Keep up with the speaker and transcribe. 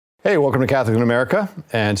Hey, welcome to Catholic in America.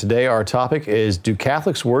 And today our topic is, do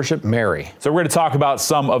Catholics worship Mary? So we're going to talk about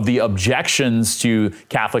some of the objections to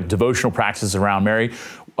Catholic devotional practices around Mary,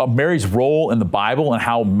 Mary's role in the Bible, and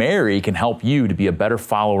how Mary can help you to be a better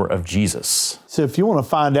follower of Jesus. So if you want to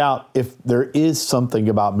find out if there is something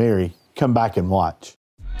about Mary, come back and watch.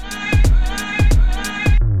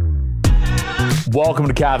 Welcome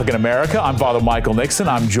to Catholic in America. I'm Father Michael Nixon.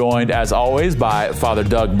 I'm joined, as always, by Father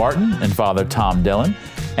Doug Martin and Father Tom Dillon.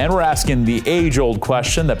 And we're asking the age-old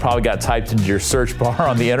question that probably got typed into your search bar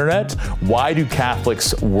on the internet: why do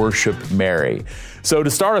Catholics worship Mary? So to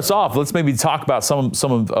start us off, let's maybe talk about some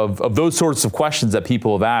of those sorts of questions that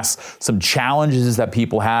people have asked, some challenges that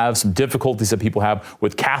people have, some difficulties that people have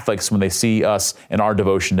with Catholics when they see us in our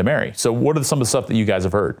devotion to Mary. So what are some of the stuff that you guys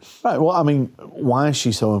have heard? Right. Well, I mean, why is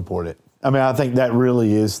she so important? I mean, I think that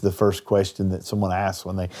really is the first question that someone asks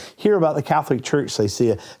when they hear about the Catholic Church. They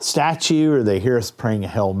see a statue, or they hear us praying a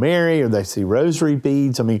Hail Mary, or they see rosary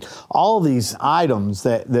beads. I mean, all these items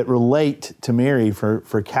that relate to Mary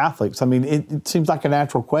for Catholics. I mean, it seems like a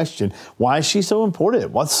natural question. Why is she so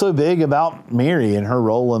important? What's so big about Mary and her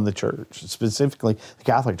role in the church, specifically the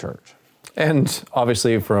Catholic Church? And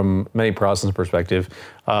obviously, from many Protestants' perspective,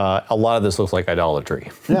 a lot of this looks like idolatry.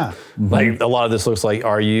 Yeah. Like a lot of this looks like,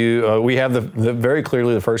 we have the very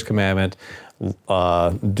clearly the first commandment,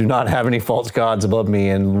 do not have any false gods above me.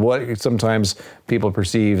 And what sometimes people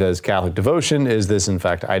perceive as Catholic devotion is this, in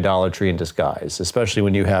fact, idolatry in disguise, especially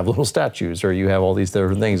when you have little statues or you have all these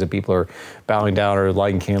different things that people are bowing down or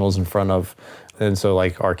lighting candles in front of. And so,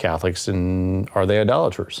 like, are Catholics, and are they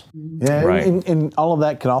idolaters? Yeah, right. and all of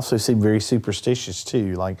that can also seem very superstitious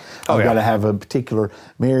too. Like, I've got to have a particular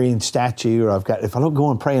Marian statue, or if I don't go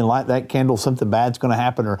and pray and light that candle, something bad's going to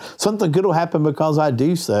happen, or something good will happen because I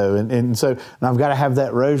do so. And I've got to have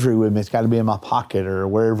that rosary with me. It's got to be in my pocket or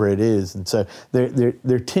wherever it is. And so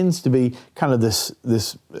there tends to be kind of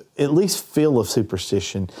this at least feel of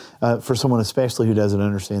superstition for someone, especially who doesn't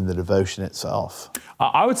understand the devotion itself.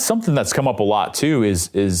 Something that's come up a lot too is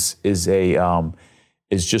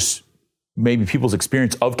just maybe people's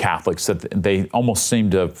experience of Catholics, that they almost seem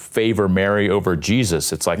to favor Mary over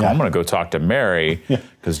Jesus. It's like, I'm going to go talk to Mary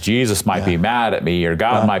because Jesus might be mad at me, or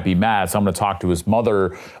God might be mad, so I'm going to talk to his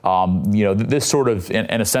mother. This sort of,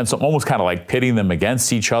 in a sense, almost kind of like pitting them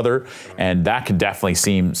against each other, and that can definitely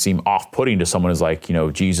seem off-putting to someone who's like,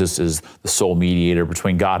 Jesus is the sole mediator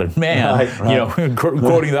between God and man.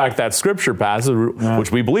 Quoting that scripture passage,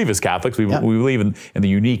 which we believe as Catholics, we believe in the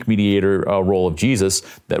unique mediator role of Jesus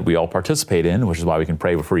that we all participate in, which is why we can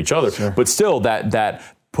pray for each other. Sure. But still, that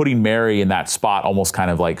putting Mary in that spot almost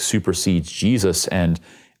kind of like supersedes Jesus, and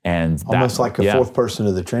almost like a fourth person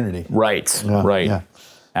of the Trinity. Right. Right. Yeah.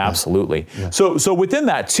 Absolutely. Yeah. So within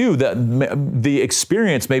that too, the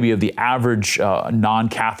experience maybe of the average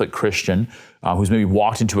non-Catholic Christian who's maybe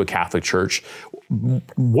walked into a Catholic church,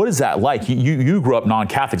 what is that like? You grew up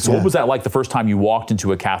non-Catholic, so what was that like the first time you walked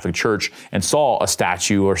into a Catholic church and saw a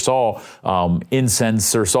statue, or saw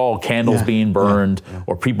incense, or saw candles being burned,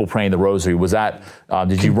 or people praying the rosary? Was that,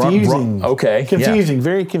 did you run? Okay. Confusing,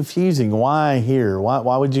 very confusing. Why here?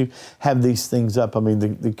 Why would you have these things up? I mean,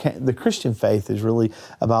 the Christian faith is really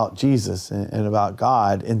about Jesus and about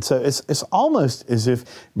God. And so it's almost as if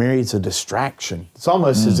Mary's a distraction. It's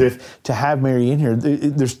almost as if to have Mary in here,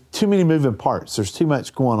 there's too many moving parts. There's too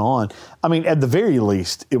much going on. I mean, at the very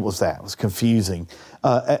least, it was confusing.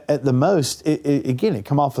 At the most, it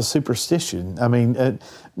come off as superstition. I mean,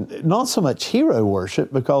 not so much hero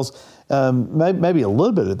worship, because maybe a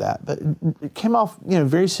little bit of that, but it came off,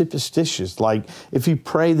 very superstitious. Like, if you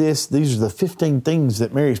pray this, these are the 15 things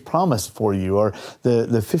that Mary's promised for you, or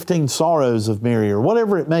the 15 sorrows of Mary, or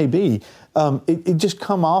whatever it may be. It just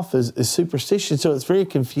come off as superstition. So it's very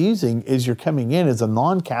confusing as you're coming in as a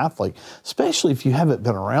non-Catholic, especially if you haven't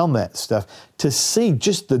been around that stuff, to see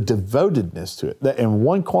just the devotedness to it. In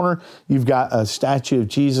one corner, you've got a statue of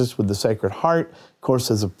Jesus with the Sacred Heart. Of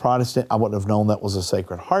course, as a Protestant, I wouldn't have known that was a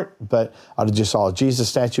Sacred Heart, but I just saw a Jesus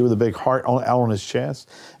statue with a big heart out on his chest.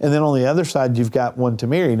 And then on the other side, you've got one to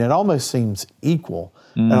Mary, and it almost seems equal.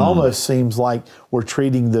 It almost seems like we're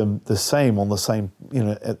treating them the same, on the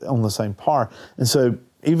same par. And so,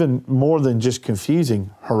 even more than just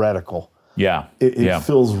confusing, heretical. Yeah. It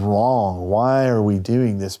feels wrong. Why are we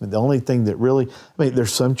doing this? But the only thing that really,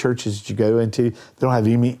 there's some churches that you go into, they don't have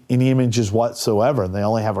any images whatsoever, and they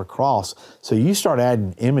only have a cross. So you start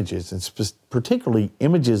adding images, and particularly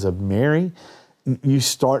images of Mary, you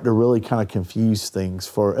start to really kind of confuse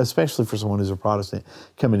things, especially for someone who's a Protestant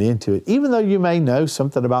coming into it. Even though you may know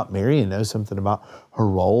something about Mary and know something about her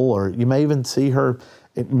role, or you may even see her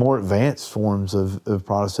more advanced forms of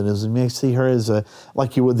Protestantism, you may see her as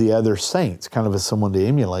like you would the other saints, kind of as someone to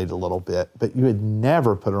emulate a little bit, but you would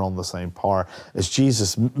never put her on the same par as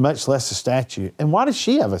Jesus, much less a statue. And why does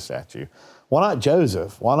she have a statue? Why not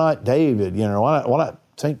Joseph? Why not David? Why not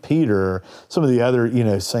St. Peter or some of the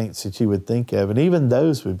other, saints that you would think of? And even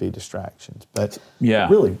those would be distractions. But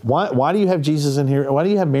really, why do you have Jesus in here? Why do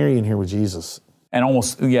you have Mary in here with Jesus? And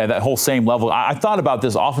almost, that whole same level. I thought about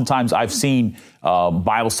this. Oftentimes I've seen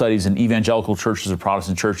Bible studies in evangelical churches or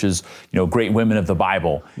Protestant churches, great women of the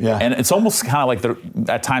Bible. Yeah. And it's almost kind of like they're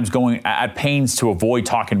at times going at pains to avoid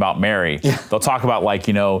talking about Mary. Yeah. They'll talk about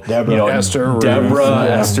Esther,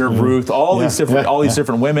 Ruth, all these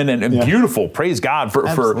different women and beautiful. Praise God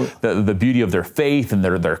for the beauty of their faith and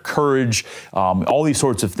their courage, all these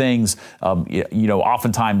sorts of things.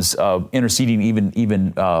 Oftentimes interceding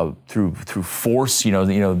even through force.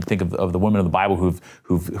 Think of the women of the Bible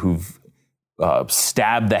who've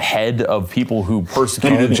stabbed the head of people who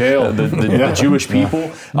persecuted the Jewish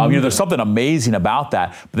people. There's something amazing about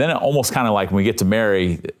that. But then it almost kind of like when we get to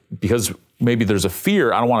Mary, because maybe there's a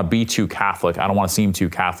fear, I don't want to be too Catholic, I don't want to seem too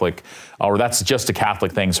Catholic, or that's just a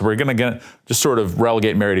Catholic thing. So we're going to just sort of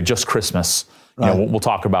relegate Mary to just Christmas. Right. We'll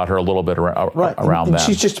talk about her a little bit around and that.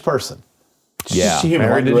 She's just a person. Yeah,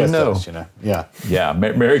 Mary, did you know? Yeah,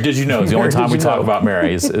 Mary, did you know? It's the only time we talk about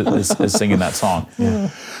Mary is singing that song. Yeah.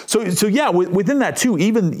 So within that too,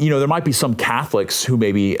 even there might be some Catholics who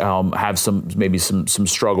maybe have some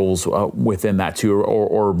struggles within that too,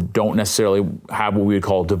 or don't necessarily have what we would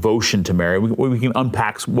call devotion to Mary. We can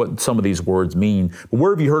unpack what some of these words mean. But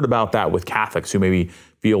where have you heard about that with Catholics who maybe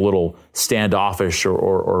feel a little standoffish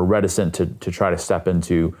or reticent to try to step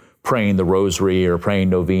into praying the rosary or praying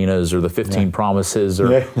novenas or the 15 promises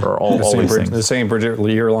or all these things? The same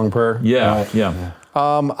year-long prayer? Yeah.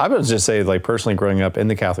 I would just say, personally growing up in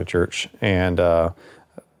the Catholic Church and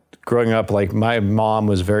growing up, my mom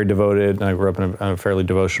was very devoted, and I grew up in a fairly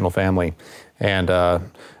devotional family. And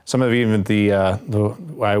some of even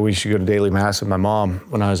why we should go to daily mass with my mom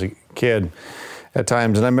when I was a kid at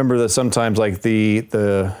times. And I remember that sometimes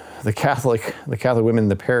the Catholic women in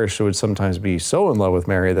the parish would sometimes be so in love with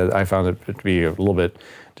Mary that I found it to be a little bit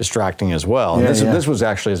distracting as well. Yeah, this was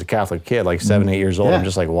actually as a Catholic kid, 7, 8 years old. Yeah. I'm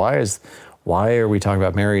just like, why are we talking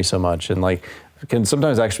about Mary so much? And it can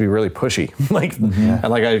sometimes actually be really pushy.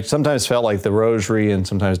 And I sometimes felt like the rosary and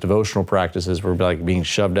sometimes devotional practices were being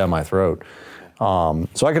shoved down my throat.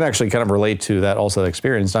 So I can actually kind of relate to that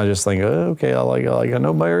experience. Not just think, okay, I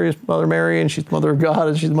know Mary's Mother Mary and she's the Mother of God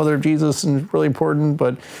and she's the Mother of Jesus and it's really important,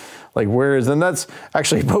 but and that's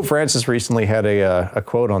actually Pope Francis recently had a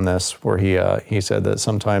quote on this where he said that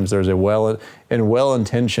sometimes there's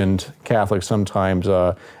well-intentioned Catholics sometimes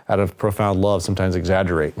out of profound love sometimes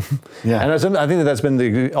exaggerate. Yeah. And I think that's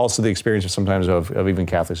been also the experience of even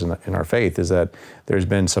Catholics in our faith, is that there's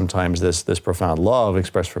been sometimes this profound love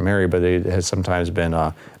expressed for Mary, but it has sometimes been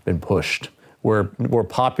pushed, where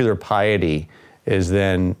popular piety is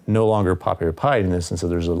then no longer popular piety in the sense that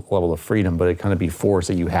there's a level of freedom, but it kind of be forced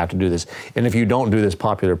that you have to do this. And if you don't do this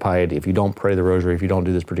popular piety, if you don't pray the rosary, if you don't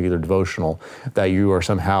do this particular devotional, that you are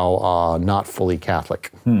somehow not fully Catholic.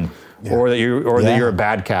 Yeah. Or that you're a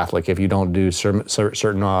bad Catholic if you don't do certain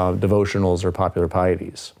devotionals or popular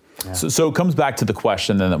pieties. Yeah. So it comes back to the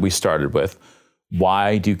question then that we started with.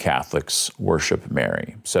 Why do Catholics worship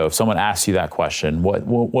Mary? So if someone asks you that question,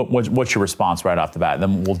 what's your response right off the bat?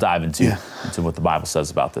 Then we'll dive into what the Bible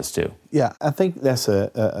says about this too. Yeah, I think that's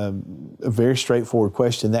a very straightforward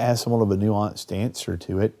question that has somewhat of a nuanced answer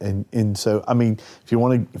to it. And so, if you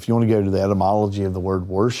want to go to the etymology of the word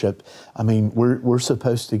worship, we're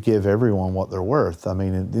supposed to give everyone what they're worth.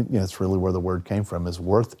 It's really where the word came from, is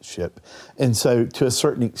worthship. And so, to a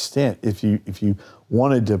certain extent, if you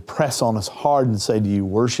wanted to press on us hard and say, do you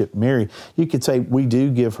worship Mary? You could say, we do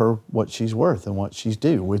give her what she's worth and what she's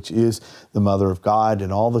due, which is the Mother of God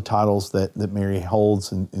and all the titles that Mary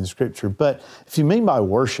holds in Scripture. But if you mean by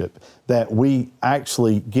worship that we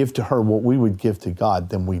actually give to her what we would give to God,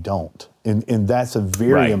 then we don't. And that's a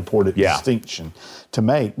very important distinction to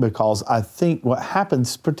make, because I think what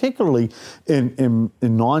happens, particularly in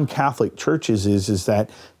non-Catholic churches, is that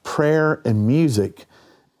prayer and music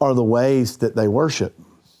are the ways that they worship.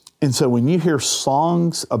 And so when you hear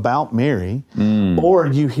songs about Mary or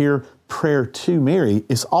you hear prayer to Mary,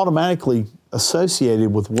 it's automatically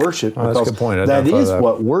associated with worship that's a good point. I that identify is that.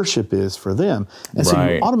 what worship is for them. And so you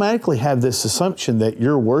Right. automatically have this assumption that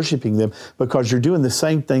you're worshiping them because you're doing the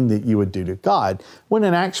same thing that you would do to God. When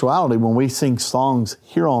in actuality, when we sing songs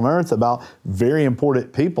here on earth about very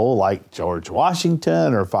important people like George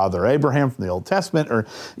Washington or Father Abraham from the Old Testament, or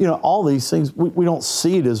all these things, we don't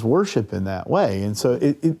see it as worship in that way. And so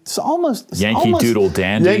it's almost Yankee Doodle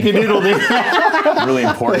Dandy. Yankee Doodle Dandy. Really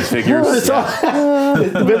important figures. It's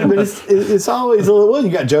but it's always a little. Well, you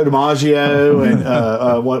got Joe DiMaggio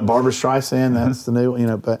and what Barbra Streisand. That's the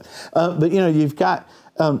new, But you've got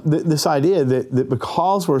this idea that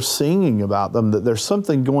because we're singing about them, that there's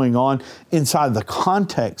something going on inside the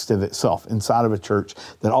context of itself, inside of a church,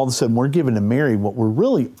 that all of a sudden we're given to Mary what we're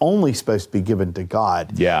really only supposed to be given to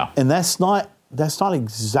God. Yeah. And that's not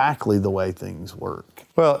exactly the way things work.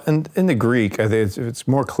 Well, and in the Greek, I think it's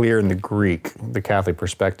more clear in the Greek, the Catholic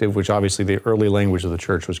perspective, which obviously the early language of the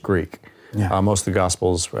church was Greek. Yeah. Most of the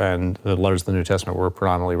Gospels and the letters of the New Testament were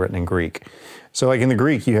predominantly written in Greek. So like in the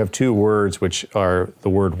Greek, you have two words, which are the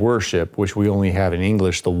word worship, which we only have in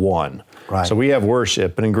English, the one. Right. So we have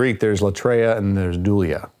worship, but in Greek, there's latreia and there's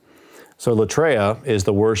doulia. So latreia is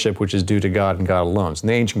the worship which is due to God and God alone. So in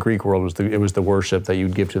the ancient Greek world, it was the worship that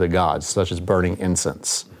you'd give to the gods, such as burning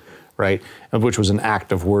incense, right? And which was an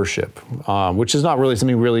act of worship, which is not really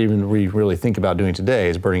something we really think about doing today,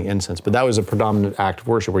 is burning incense. But that was a predominant act of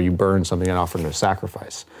worship where you burn something and offer it as a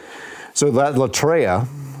sacrifice. So that latreia,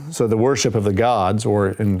 so the worship of the gods, or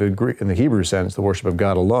in the Hebrew sense, the worship of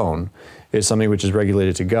God alone, is something which is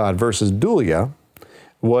regulated to God, versus doulia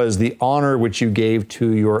was the honor which you gave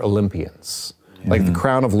to your Olympians. Like the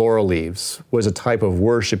crown of laurel leaves was a type of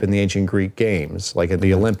worship in the ancient Greek games, like at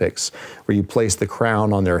the Olympics, where you place the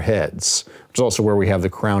crown on their heads, which is also where we have the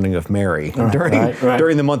crowning of Mary.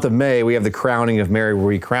 During the month of May, we have the crowning of Mary where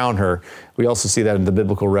we crown her. We also see that in the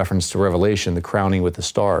biblical reference to Revelation, the crowning with the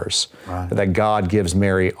stars, that God gives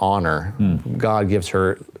Mary honor. God gives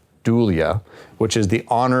her doulia, which is the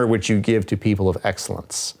honor which you give to people of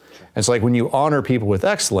excellence. And so like when you honor people with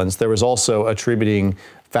excellence, there was also attributing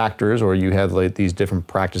factors, or you had like these different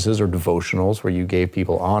practices or devotionals where you gave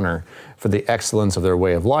people honor for the excellence of their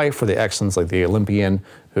way of life, for the excellence, like the Olympian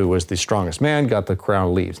who was the strongest man got the crown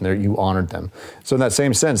of leaves, and there you honored them. So in that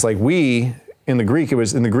same sense, like we, in the Greek, it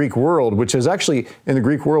was in the Greek world, which is actually in the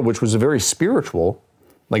Greek world, which was a very spiritual,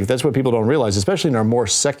 like that's what people don't realize, especially in our more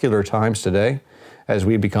secular times today, as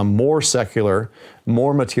we become more secular,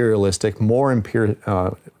 more materialistic, more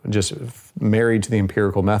just married to the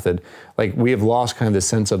empirical method. Like we have lost kind of the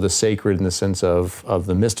sense of the sacred and the sense of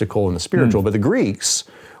the mystical and the spiritual. But the Greeks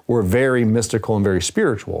were very mystical and very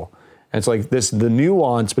spiritual. And it's like the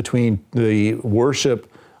nuance between the worship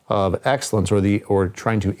of excellence or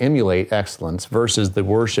trying to emulate excellence versus the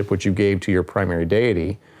worship which you gave to your primary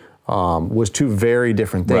deity was two very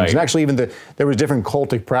different things. Right. And actually even there was different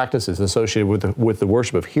cultic practices associated with the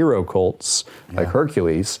worship of hero cults like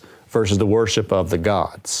Hercules versus the worship of the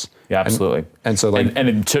gods. Yeah, absolutely. And so like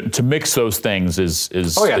and to mix those things is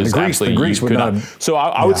the Greeks would not. So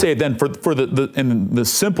I would say then for the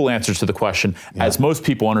simple answer to the question, as most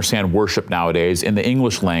people understand worship nowadays in the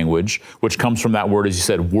English language, which comes from that word, as you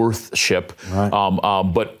said, worthship. Right.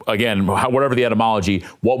 But again, whatever the etymology,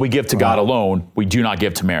 what we give to God alone, we do not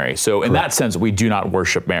give to Mary. So in that sense, we do not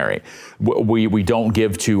worship Mary. We don't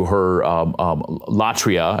give to her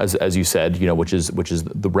latria, as you said, which is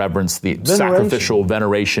the reverence, the sacrificial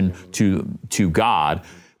veneration to God,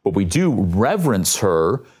 but we do reverence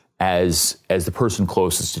her as the person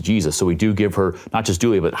closest to Jesus. So we do give her not just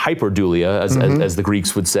doulia, but hyperdoulia, as the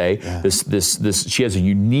Greeks would say. Yeah. This she has a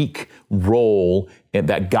unique role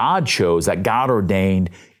that God chose, that God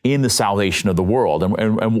ordained in the salvation of the world,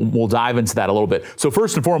 and we'll dive into that a little bit. So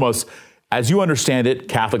first and foremost, as you understand it,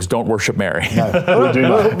 Catholics don't worship Mary. No, we do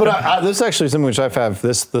not. But this is actually something which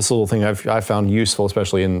this little thing I've found useful,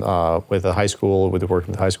 especially in with the high school, with the work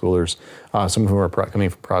with the high schoolers, some who are coming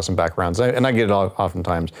from Protestant backgrounds, and I get it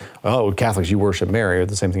oftentimes. Oh, Catholics, you worship Mary, or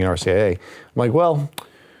the same thing in RCIA. I'm like, well,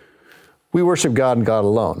 we worship God and God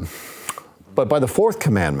alone, but by the fourth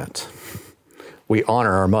commandment, we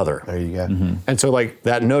honor our mother. There you go. Mm-hmm. And so, like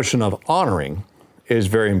that notion of honoring is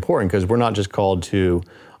very important because we're not just called to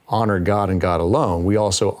honor God and God alone. We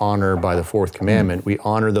also honor by the fourth commandment. We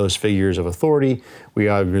honor those figures of authority. We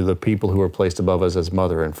honor the people who are placed above us as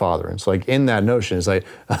mother and father. And so like in that notion, it's like,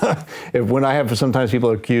 when I have sometimes people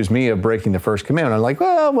accuse me of breaking the first commandment, I'm like,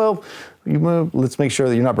 well, let's make sure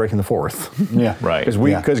that you're not breaking the fourth. Yeah, right.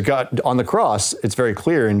 Because God, on the cross, it's very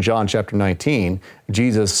clear in John chapter 19,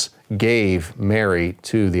 Jesus gave Mary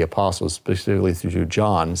to the apostles, specifically through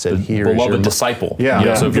John, and said, "Here is beloved your disciple."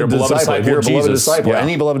 Yeah. So if you're a beloved disciple, you're a beloved Jesus, disciple. yeah.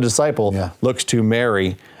 Any beloved disciple looks to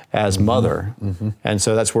Mary as mother. And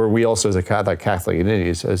so that's where we also, as a Catholic identity,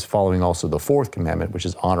 is following also the fourth commandment, which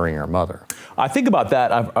is honoring our mother. I think about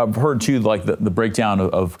that. I've heard too, like the breakdown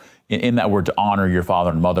of in that word to honor your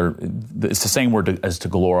father and mother. It's the same word as to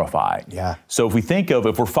glorify. Yeah. So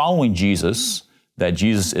if we're following Jesus, that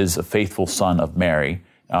Jesus is a faithful son of Mary.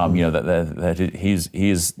 That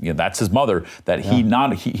he's that's his mother. That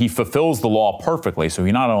he fulfills the law perfectly. So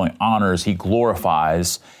he not only honors, he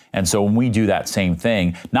glorifies. And so when we do that same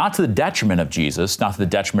thing, not to the detriment of Jesus, not to the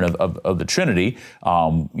detriment of the Trinity,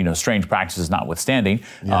 strange practices notwithstanding,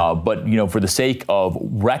 but for the sake of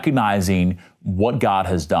recognizing what God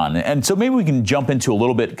has done. And so maybe we can jump into a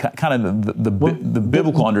little bit kind of the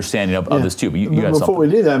biblical understanding of this too. But you had before we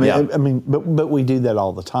do that, Yeah. but we do that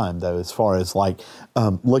all the time, though, as far as like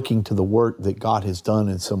looking to the work that God has done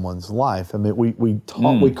in someone's life. I mean,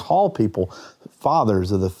 we call people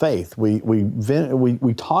fathers of the faith.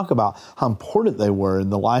 We talk about how important they were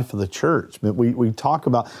in the life of the church. We talk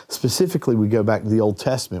about, specifically, we go back to the Old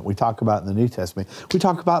Testament. We talk about in the New Testament. We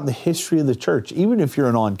talk about the history of the church. Even if you're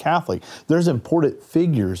a non-Catholic, there's important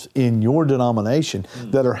figures in your denomination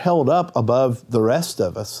that are held up above the rest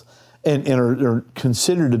of us. And are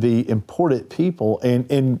considered to be important people,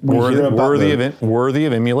 and we hear about worthy of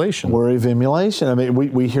emulation. Worthy of emulation. I mean,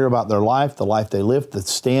 we hear about their life, the life they lived, the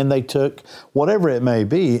stand they took, whatever it may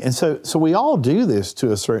be. And so we all do this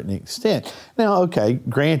to a certain extent. Now, okay,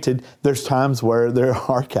 granted, there's times where there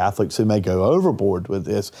are Catholics who may go overboard with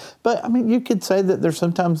this, but I mean, you could say that there's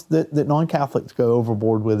sometimes that non-Catholics go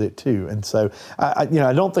overboard with it too. And so, I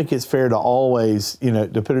don't think it's fair to always,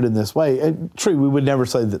 to put it in this way. True, we would never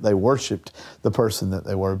say that they worshipped the person that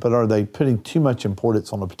they were, but are they putting too much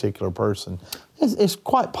importance on a particular person? It's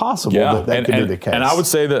quite possible that could be the case. And I would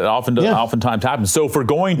say that oftentimes happens. So if we're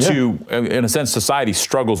going to, in a sense, society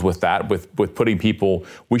struggles with that, with putting people,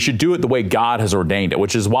 we should do it the way God has ordained it,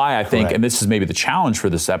 which is why I think, and this is maybe the challenge for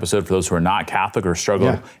this episode, for those who are not Catholic or struggle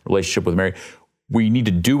in relationship with Mary, we need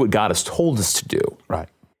to do what God has told us to do. Right.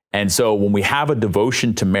 And so when we have a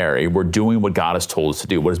devotion to Mary, we're doing what God has told us to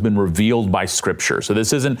do, what has been revealed by Scripture. So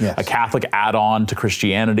this isn't a Catholic add-on to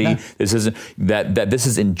Christianity. No. This isn't that this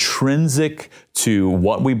is intrinsic to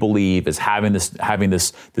what we believe is having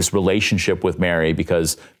this relationship with Mary,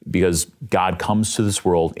 because God comes to this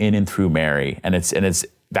world in and through Mary, and it's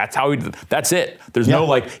that's it. There's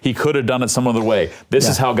no he could have done it some other way. This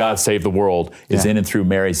is how God saved the world, is in and through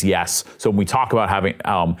Mary's yes. So when we talk about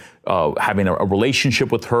having a relationship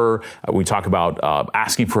with her, we talk about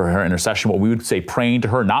asking for her intercession, what we would say praying to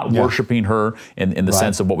her, not worshiping her in the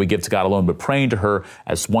sense of what we give to God alone, but praying to her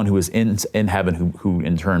as one who is in heaven, who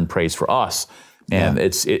in turn prays for us. And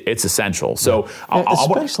it's essential. So,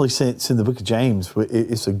 especially since in the book of James,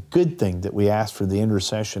 it's a good thing that we ask for the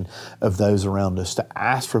intercession of those around us, to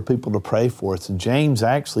ask for people to pray for us. And James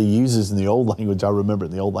actually uses in the old language, I remember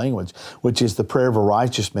in the old language, which is the prayer of a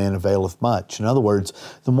righteous man availeth much. In other words,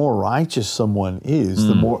 the more righteous someone is,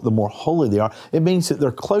 the more holy they are. It means that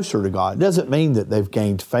they're closer to God. It doesn't mean that they've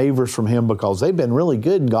gained favors from Him because they've been really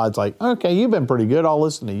good, and God's like, okay, you've been pretty good, I'll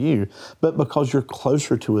listen to you. But because you're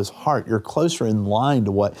closer to His heart, you're closer in line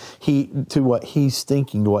to what He's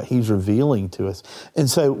thinking, to what He's revealing to us. And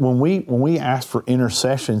so when we ask for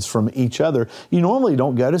intercessions from each other, you normally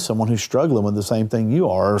don't go to someone who's struggling with the same thing you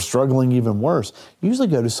are, or struggling even worse. You usually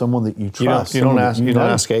go to someone that you trust. You don't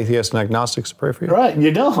ask atheists and agnostics to pray for you? Right,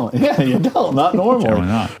 you don't. Yeah, you don't. Not normally. Generally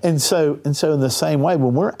not. And so in the same way,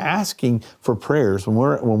 when we're asking for prayers, when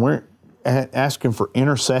we're asking for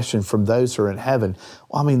intercession from those who are in heaven,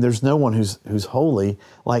 well, I mean, there's no one who's holy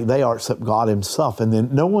like they are except God Himself. And then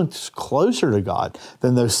no one's closer to God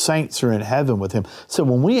than those saints who are in heaven with Him. So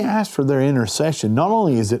when we ask for their intercession, not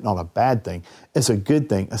only is it not a bad thing, it's a good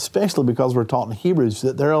thing, especially because we're taught in Hebrews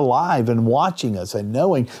that they're alive and watching us and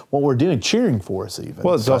knowing what we're doing, cheering for us even.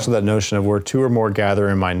 Well, it's also that notion of where two or more gather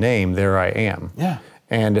in my name, there I am. Yeah.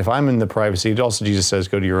 And if I'm in the privacy, also Jesus says,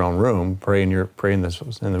 go to your own room, pray in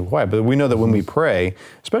the quiet. But we know that when we pray,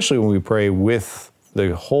 especially when we pray with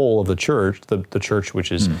the whole of the church, the church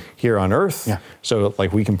which is here on earth. Yeah. So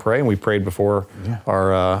like we can pray, and we prayed before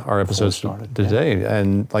our episodes today.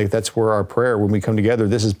 And like that's where our prayer, when we come together,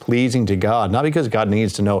 this is pleasing to God, not because God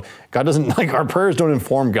needs to know. God doesn't, our prayers don't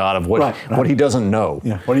inform God of what He doesn't know.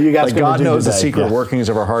 Yeah. What are you guys going to do God knows today? the secret workings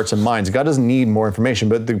of our hearts and minds. God doesn't need more information,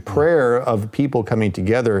 but the prayer of people coming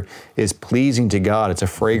together is pleasing to God. It's a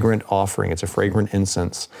fragrant offering. It's a fragrant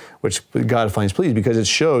incense, which God finds pleased because it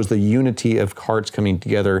shows the unity of hearts coming coming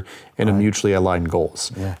together in a mutually aligned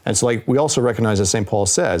goals. Yeah. And so like we also recognize, as St. Paul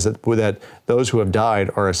says, that those who have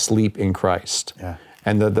died are asleep in Christ. Yeah.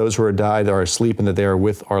 And that those who are died are asleep and that they are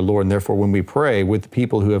with our Lord. And therefore, when we pray with the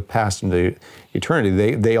people who have passed into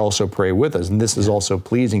eternity, they also pray with us. And this is also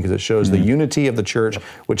pleasing because it shows the unity of the church,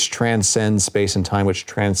 which transcends space and time, which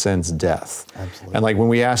transcends death. Absolutely. And like when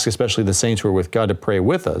we ask, especially the saints who are with God, to pray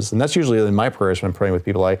with us, and that's usually in my prayers when I'm praying with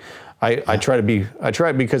people, I try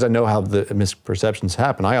because I know how the misperceptions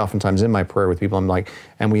happen. I oftentimes in my prayer with people, I'm like,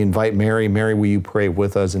 and we invite Mary, will you pray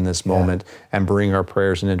with us in this moment and bring our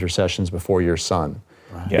prayers and intercessions before your Son?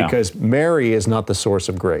 Right. Yeah. Because Mary is not the source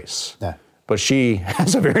of grace. Yeah. But she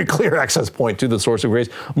has a very clear access point to the source of grace,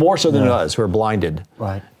 more so than us who are blinded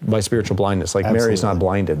by spiritual blindness. Like Mary's not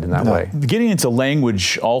blinded in that way. Getting into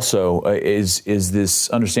language also is this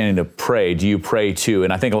understanding of pray. Do you pray too?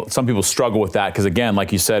 And I think some people struggle with that because, again,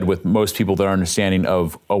 like you said, with most people, their understanding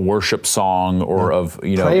of a worship song or of,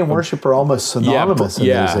 pray and worship are almost synonymous in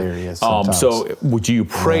those areas sometimes. So would you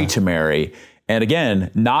pray to Mary? And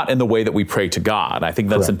again, not in the way that we pray to God. I think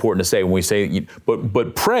that's important to say when we say,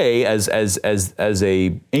 but pray as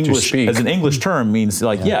an English term means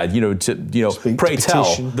like Speak, pray to tell.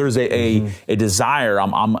 petition. There's a desire.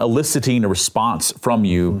 I'm eliciting a response from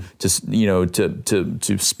you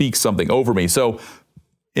to speak something over me. So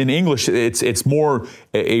in English, it's more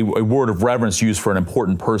a word of reverence used for an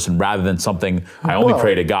important person rather than something I only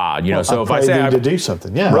pray to God. So if I say to do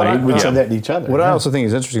something, we say that to each other. What I also think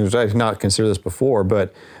is interesting, which I did not consider this before,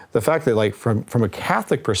 but the fact that like from a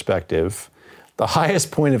Catholic perspective, the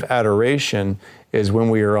highest point of adoration is when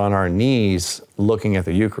we are on our knees looking at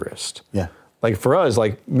the Eucharist. Yeah. Like for us,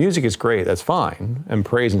 like music is great, that's fine, and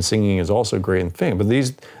praise and singing is also a great thing, but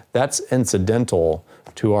that's incidental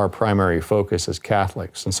to our primary focus as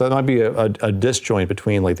Catholics. And so it might be a disjoint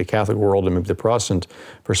between like the Catholic world and maybe the Protestant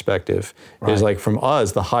perspective. Is like from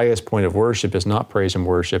us, the highest point of worship is not praise and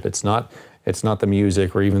worship. It's not the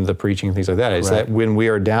music or even the preaching and things like that. It's that when we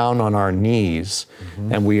are down on our knees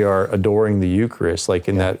and we are adoring the Eucharist, like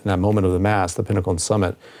in that moment of the Mass, the pinnacle and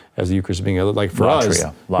summit, as the Eucharist being like for us,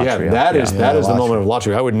 that is the moment of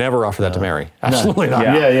latria. I would never offer that to Mary. Absolutely not.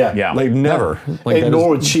 Yeah. Like never. No. Like, nor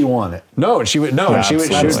would she want it. No, and she would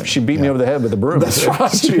she beat me over the head with a broom. That's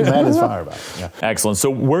right. She'd be mad as fire about it. Yeah. Excellent. So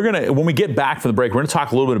when we get back from the break, we're going to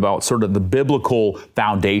talk a little bit about sort of the biblical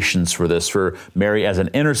foundations for this, for Mary as an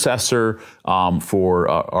intercessor, for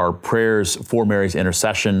our prayers for Mary's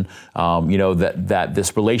intercession, that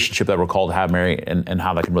this relationship that we're called to have Mary and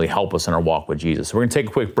how that can really help us in our walk with Jesus. So we're going to take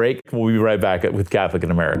a quick break. We'll be right back with Catholic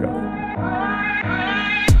in America.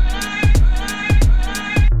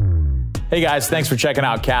 Hey guys, thanks for checking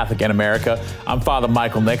out Catholic in America. I'm Father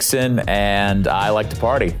Michael Nixon, and I like to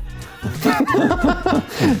party.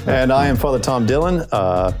 And I am Father Tom Dillon,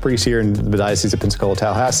 priest here in the Diocese of Pensacola,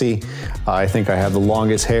 Tallahassee. I think I have the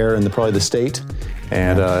longest hair in probably the state,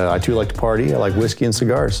 and I too like to party. I like whiskey and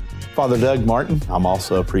cigars. Father Doug Martin. I'm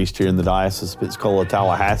also a priest here in the Diocese of Pensacola,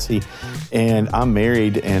 Tallahassee, and I'm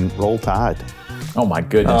married and roll tide. Oh my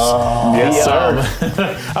goodness. Yes,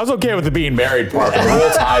 sir. I was okay with the being married part, but the whole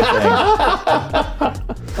tie thing.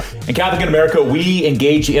 In Catholic in America, we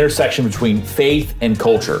engage the intersection between faith and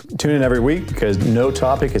culture. Tune in every week because no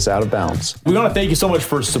topic is out of bounds. We want to thank you so much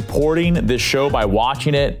for supporting this show by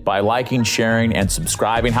watching it, by liking, sharing, and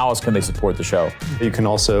subscribing. How else can they support the show? You can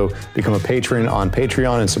also become a patron on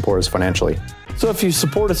Patreon and support us financially. So if you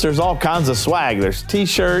support us, there's all kinds of swag. There's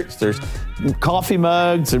T-shirts, there's coffee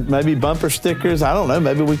mugs, or maybe bumper stickers. I don't know.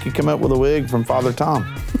 Maybe we could come up with a wig from Father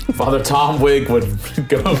Tom. Father Tom wig would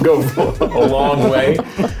go a long way.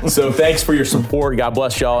 So thanks for your support. God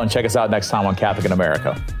bless y'all, and check us out next time on Catholic in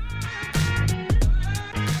America.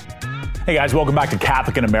 Hey guys, welcome back to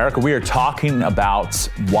Catholic in America. We are talking about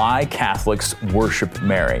why Catholics worship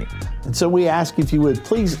Mary. And so we ask if you would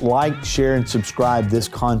please like, share, and subscribe this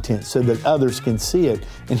content so that others can see it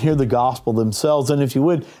and hear the gospel themselves. And if you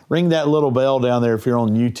would, ring that little bell down there if you're on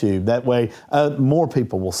YouTube. That way, more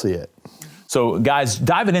people will see it. So guys,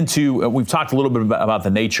 diving into, we've talked a little bit about the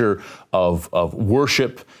nature of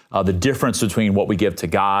worship, the difference between what we give to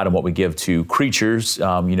God and what we give to creatures,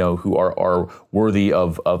 who are worthy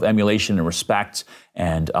of emulation and respect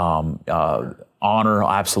and honor,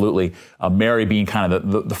 absolutely. Mary being kind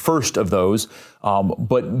of the first of those.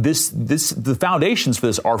 But the foundations for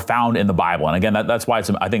this are found in the Bible. And again, that's why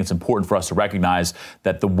I think it's important for us to recognize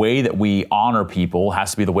that the way that we honor people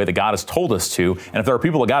has to be the way that God has told us to. And if there are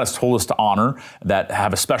people that God has told us to honor that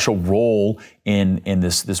have a special role in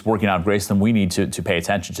this working out of grace, then we need to pay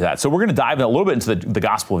attention to that. So we're going to dive in a little bit into the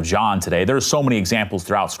Gospel of John today. There are so many examples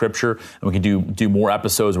throughout Scripture, and we can do more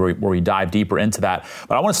episodes where we dive deeper into that.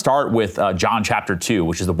 But I want to start with John chapter 2,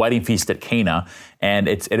 which is the wedding feast at Cana. And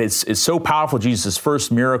it's so powerful. Jesus'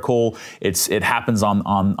 first miracle. It happens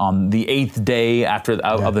on the 8th day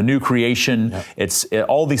of the new creation. Yeah.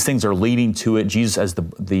 All these things are leading to it. Jesus as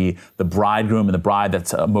the bridegroom and the bride.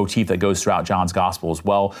 That's a motif that goes throughout John's gospel as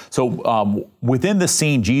well. So within the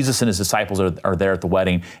scene, Jesus and his disciples are there at the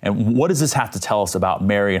wedding. And what does this have to tell us about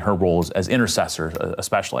Mary and her roles as intercessors,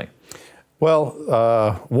 especially?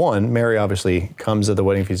 Well, one, Mary obviously comes at the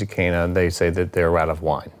wedding feast of Cana, and they say that they're out of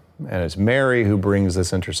wine. And it's Mary who brings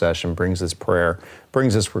this intercession, brings this prayer,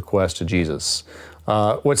 brings this request to Jesus.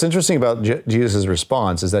 What's interesting about Jesus'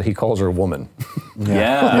 response is that he calls her a woman.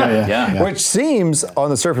 Yeah. Which seems,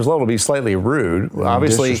 on the surface level, to be slightly rude.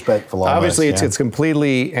 Disrespectful. Obviously, it's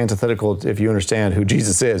completely antithetical if you understand who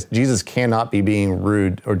Jesus is. Jesus cannot be being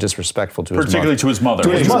rude or disrespectful to his mother. Particularly to his mother.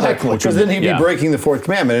 Because then he'd be breaking the fourth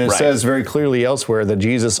commandment. And it says very clearly elsewhere that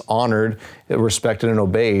Jesus honored, respected, and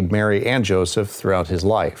obeyed Mary and Joseph throughout his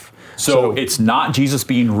life. So it's not Jesus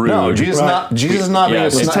being rude. No, Jesus is not being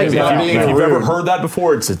rude. If you've ever heard that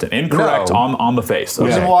before, it's an incorrect on the face.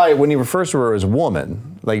 Which is why when he refers to her as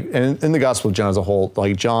woman, like in the Gospel of John as a whole,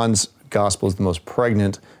 like John's Gospel is the most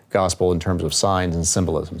pregnant Gospel in terms of signs and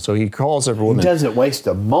symbolism. So he calls her woman. He doesn't waste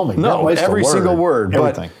a moment. No, every single word.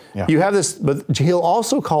 Everything. But you have this, but he'll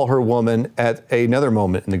also call her woman at another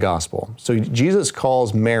moment in the Gospel. So Jesus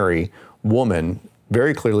calls Mary woman,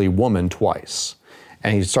 very clearly woman, twice.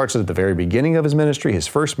 And he starts at the very beginning of his ministry, his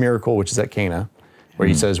first miracle, which is at Cana, where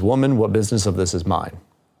he says, "Woman, what business of this is mine?"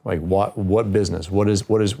 Like, what business?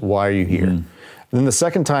 Why are you here? And then the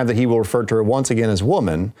second time that he will refer to her once again as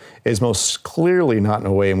woman is most clearly not in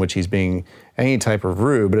a way in which he's being any type of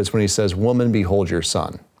rude, but it's when he says, "Woman, behold your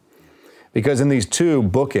son." Because in these two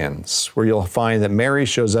bookends, where you'll find that Mary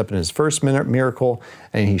shows up in his first miracle,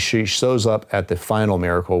 and she shows up at the final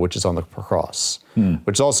miracle, which is on the cross,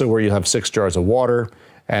 which is also where you have 6 jars of water,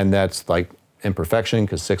 and that's like imperfection,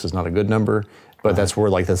 because 6 is not a good number, but that's where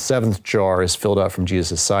like the 7th jar is filled out from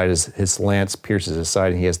Jesus' side as his lance pierces his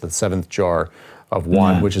side, and he has the 7th jar of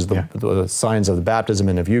wine, which is the signs of the baptism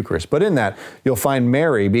and of Eucharist. But in that, you'll find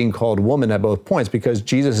Mary being called woman at both points, because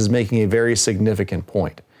Jesus is making a very significant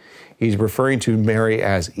point. He's referring to Mary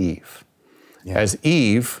as Eve. Yeah. As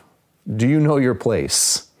Eve, do you know your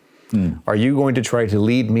place? Are you going to try to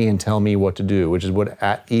lead me and tell me what to do? Which is what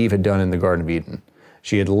Eve had done in the Garden of Eden.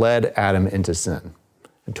 She had led Adam into sin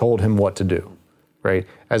and told him what to do, right?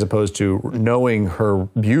 As opposed to knowing her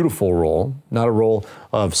beautiful role, not a role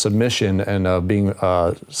of submission and of being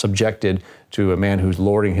subjected to a man who's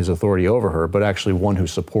lording his authority over her, but actually one who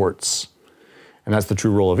supports. And that's the true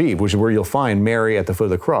role of Eve, which is where you'll find Mary at the foot of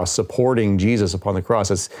the cross, supporting Jesus upon the cross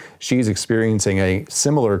as she's experiencing a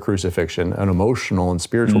similar crucifixion, an emotional and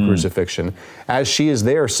spiritual crucifixion, as she is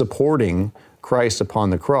there supporting Christ upon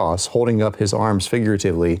the cross, holding up his arms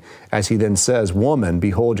figuratively, as he then says, "Woman,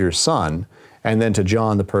 behold your son," and then to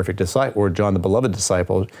John, the perfect disciple, or John, the beloved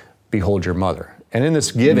disciple, "Behold your mother." And in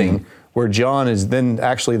this giving, where John is then,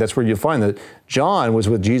 actually, that's where you'll find that John was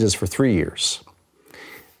with Jesus for 3 years.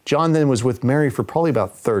 John then was with Mary for probably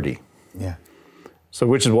about 30. Yeah. So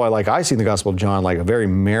which is why, like, I see in the Gospel of John, like, a very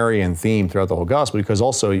Marian theme throughout the whole Gospel, because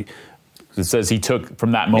also it says he took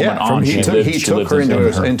from that moment on. He took her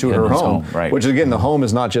into her home. Right. Which again, the home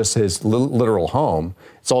is not just his literal home;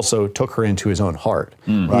 it's also took her into his own heart.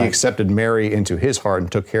 He accepted Mary into his heart and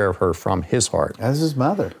took care of her from his heart as his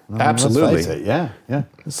mother. Absolutely, let's face it. Yeah.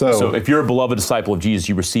 So if you're a beloved disciple of Jesus,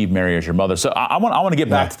 you receive Mary as your mother. So I want to get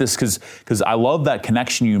back to this because I love that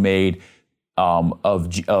connection you made.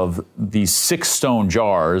 Of these 6 stone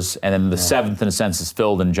jars, and then the 7th, in a sense, is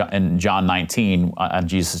filled in John 19 on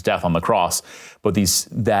Jesus' death on the cross. But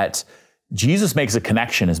that Jesus makes a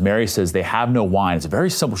connection, as Mary says, they have no wine. It's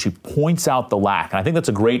very simple. She points out the lack. And I think that's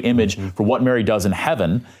a great image for what Mary does in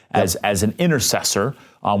heaven as an intercessor,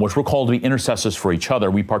 which we're called to be intercessors for each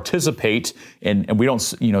other. We participate in, and we don't,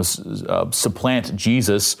 supplant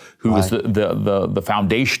Jesus, who is the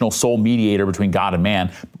foundational sole mediator between God and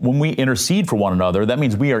man. When we intercede for one another, that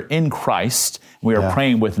means we are in Christ. We are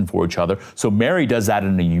praying with and for each other. So Mary does that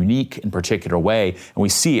in a unique and particular way, and we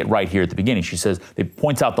see it right here at the beginning. She says, they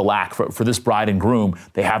points out the lack for this bride and groom.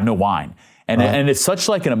 They have no wine. And it's such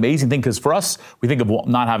like an amazing thing, because for us, we think of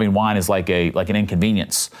not having wine as like an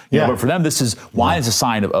inconvenience. But for them, wine is a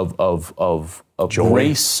sign of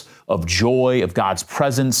grace, of joy, of God's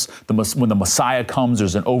presence. When the Messiah comes,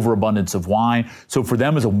 there's an overabundance of wine. So for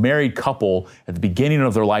them as a married couple at the beginning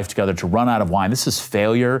of their life together to run out of wine, this is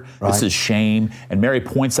failure, this is shame. And Mary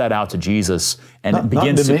points that out to Jesus, and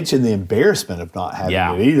not to mention the embarrassment of not having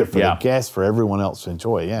it either for the guests, for everyone else to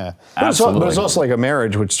enjoy. Absolutely. But it's also like a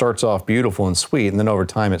marriage which starts off beautiful and sweet, and then over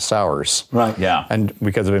time it sours. And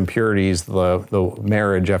because of impurities, the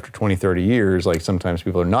marriage after 20, 30 years, like sometimes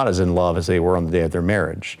people are not as in love as they were on the day of their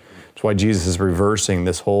marriage. That's why Jesus is reversing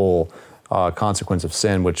this whole consequence of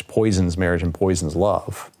sin, which poisons marriage and poisons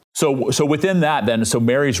love. So within that, then, so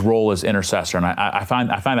Mary's role as intercessor, and I find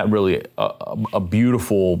that really a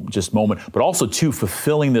beautiful just moment, but also too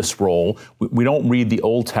fulfilling this role. We don't read the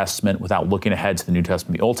Old Testament without looking ahead to the New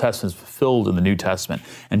Testament. The Old Testament is fulfilled in the New Testament,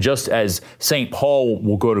 and just as St. Paul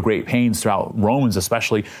will go to great pains throughout Romans,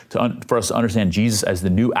 especially for us to understand Jesus as the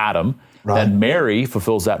new Adam. Then Mary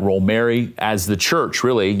fulfills that role. Mary, as the church,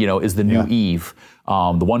 really, is the new Eve.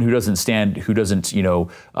 The one who doesn't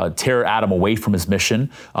tear Adam away from his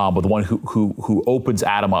mission, but the one who opens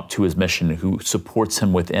Adam up to his mission, who supports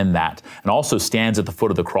him within that, and also stands at the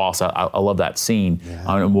foot of the cross. I love that scene,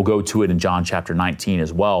 and we'll go to it in John chapter 19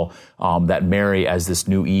 as well, that Mary, as this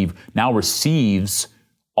new Eve, now receives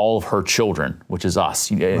all of her children, which is us.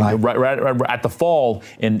 Right at the fall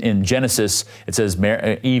in Genesis, it says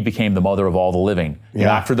Eve became the mother of all the living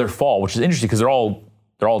after their fall, which is interesting because they're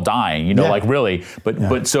all dying, like really.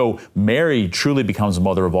 But so Mary truly becomes the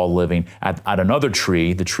mother of all the living at another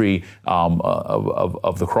tree, the tree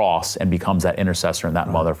of the cross, and becomes that intercessor and that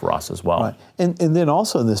mother for us as well. And then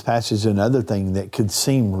also in this passage, another thing that could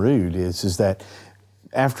seem rude is that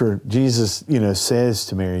after Jesus, says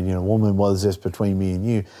to Mary, woman, what is this between me and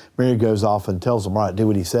you? Mary goes off and tells him, right, do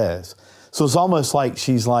what he says. So it's almost like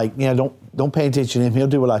she's like, don't pay attention to him. He'll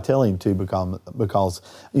do what I tell him to because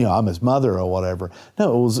I'm his mother or whatever.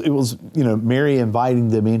 No, it was Mary inviting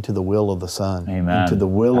them into the will of the Son, into the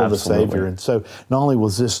will of the Savior. And so not only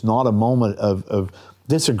was this not a moment of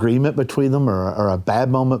disagreement between them or a bad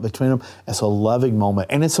moment between them, it's a loving moment.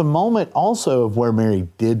 And it's a moment also of where Mary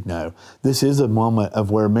did know. This is a moment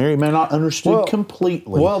of where Mary may not understood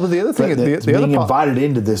completely. Well, but the other thing, being invited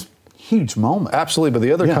into this huge moment. Absolutely, but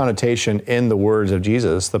the other connotation in the words of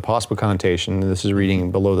Jesus, the possible connotation, and this is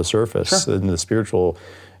reading below the surface in the spiritual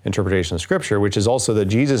interpretation of Scripture, which is also that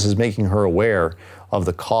Jesus is making her aware of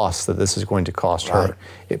the cost that this is going to cost her.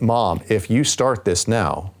 Mom, if you start this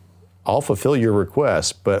now, I'll fulfill your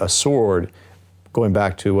request, but a sword, going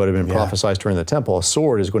back to what had been prophesied during the temple, a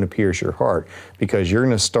sword is going to pierce your heart because you're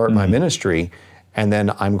going to start my ministry and then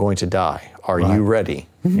I'm going to die. Are you ready?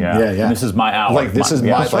 And this is my hour. This is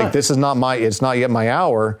it's not yet my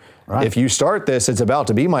hour. If you start this, it's about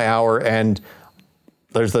to be my hour, and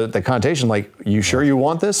there's the connotation like, you sure you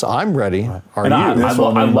want this? I'm ready. Are you? I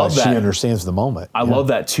love that. She understands the moment. I love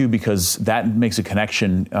that too, because that makes a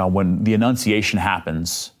connection when the Annunciation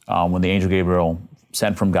happens, when the angel Gabriel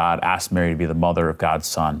sent from God asked Mary to be the mother of God's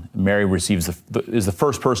Son. Mary is the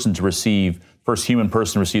first human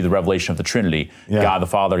person to receive the revelation of the Trinity, God the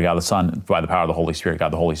Father, God the Son, by the power of the Holy Spirit,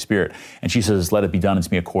 God the Holy Spirit. And she says, let it be done unto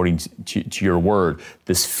me according to your word.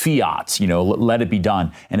 This fiat, let it be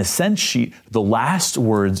done. And essentially, the last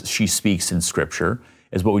words she speaks in Scripture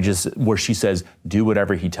is where she says, do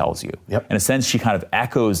whatever he tells you. In a sense, she kind of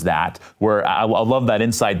echoes that, where I love that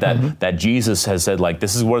insight that Jesus has said, like,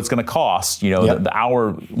 this is what it's going to cost, the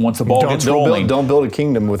hour, once the ball gets rolling. Don't build a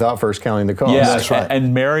kingdom without first counting the cost. That's right.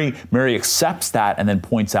 And Mary accepts that and then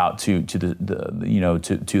points out to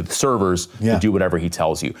the servers to do whatever he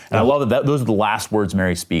tells you. And I love that those are the last words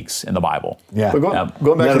Mary speaks in the Bible. But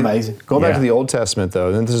going back to the Old Testament,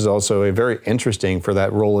 though, and this is also a very interesting for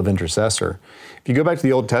that role of intercessor. If you go back to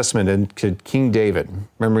the Old Testament and to King David,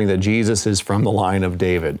 remembering that Jesus is from the line of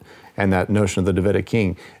David and that notion of the Davidic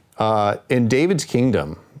king, in David's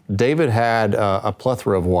kingdom, David had a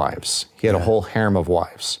plethora of wives. He had a whole harem of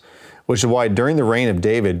wives, which is why during the reign of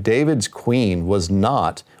David, David's queen was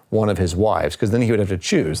not one of his wives, because then he would have to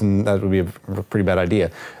choose, and that would be a pretty bad idea.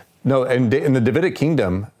 No, in the Davidic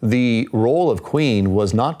kingdom, the role of queen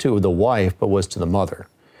was not to the wife, but was to the mother.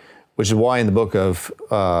 Which is why in the book of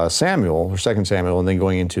Samuel, or 2 Samuel, and then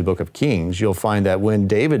going into the book of Kings, you'll find that when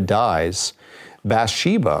David dies,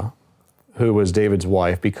 Bathsheba, who was David's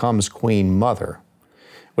wife, becomes queen mother.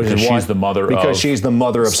 She's the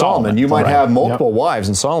mother of Solomon. You might have multiple wives,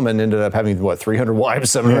 and Solomon ended up having, 300 wives,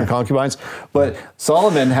 700 concubines? But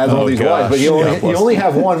Solomon has all these wives, but you only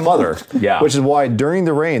have one mother. Which is why during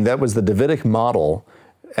the reign, that was the Davidic model.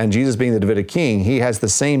 and Jesus being the Davidic king, he has the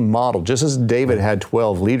same model. Just as David had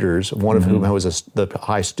 12 leaders, one of whom was the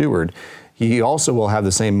high steward, he also will have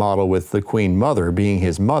the same model with the queen mother being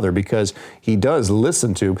his mother, because he does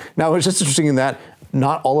listen to. Now, it's just interesting in that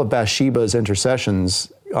not all of Bathsheba's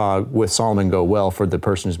intercessions with Solomon go well for the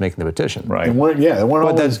person who's making the petition. Right. But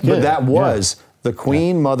that was the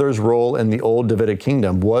queen mother's role in the old Davidic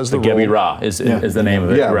kingdom was the role. Gebirah is the name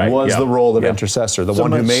of it. Yeah, right. was the role of intercessor, the So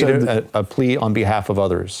one who much made so a plea on behalf of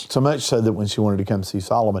others. So much so that when she wanted to come see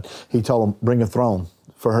Solomon, he told him, bring a throne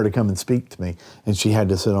for her to come and speak to me. And she had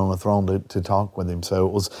to sit on a throne to talk with him. So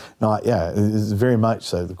it was not, it was very much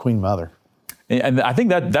so, the queen mother. And I think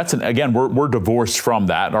that's again, we're divorced from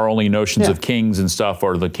that. Our only notions of kings and stuff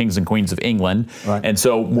are the kings and queens of England. Right. And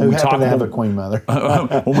so when we talk about a queen mother,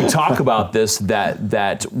 when we talk about this,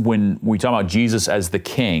 that when we talk about Jesus as the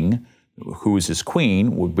king, who is his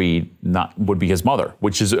queen, would be his mother,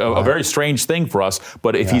 which is a very strange thing for us.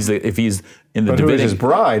 But if he's in the Davidic, his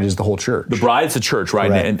bride is the whole church. The bride is the church, right?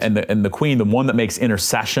 Correct. And the queen, the one that makes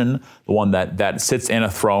intercession, the one that sits in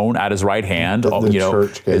a throne at his right hand,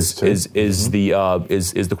 is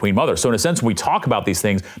the queen mother. So in a sense, when we talk about these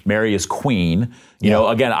things, Mary is queen. You know,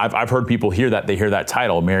 again, I've heard people hear that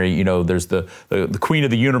title, Mary. There's the Queen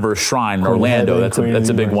of the Universe shrine in Orlando. That's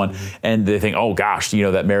a big one, and they think, oh gosh,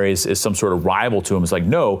 that Mary is some sort of rival to him. It's like,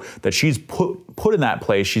 no, that she's put in that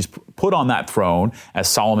place. She's put on that throne, as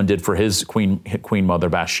Solomon did for his queen mother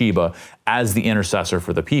Bathsheba, as the intercessor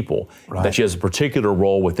for the people. Right. That she has a particular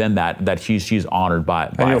role within that she's honored by.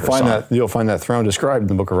 And you'll her find that throne described in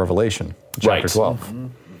the book of Revelation, chapter 12. Mm-hmm.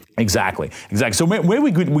 Exactly. So maybe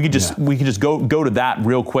we could just go to that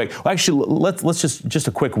real quick. Well, actually, let's just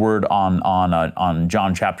a quick word on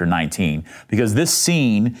John chapter 19, because this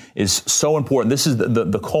scene is so important. This is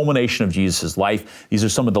the culmination of Jesus' life. These are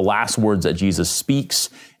some of the last words that Jesus speaks,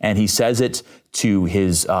 and he says it to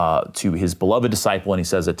his beloved disciple, and he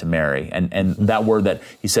says it to Mary. And that word that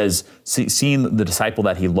he says, seeing the disciple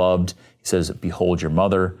that he loved, he says, "Behold your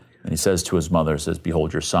mother." And he says to his mother, says,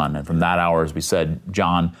 "Behold your son." And from that hour, as we said,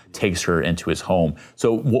 John takes her into his home.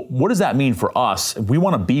 So what does that mean for us? We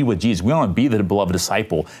want to be with Jesus. We want to be the beloved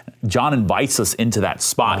disciple. John invites us into that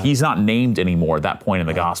spot. Right. He's not named anymore at that point in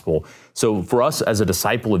the gospel. So for us as a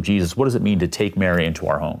disciple of Jesus, what does it mean to take Mary into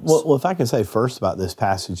our homes? Well, if I can say first about this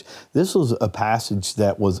passage, this was a passage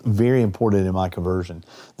that was very important in my conversion.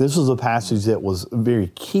 This was a passage that was very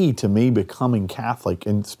key to me becoming Catholic,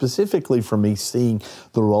 and specifically for me seeing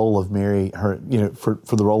the role of Mary, for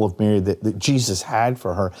the role of Mary that Jesus had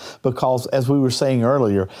for her. Because as we were saying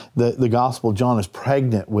earlier, the Gospel of John is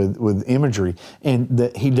pregnant with imagery, and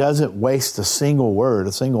that he doesn't waste a single word,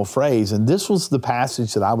 a single phrase. And this was the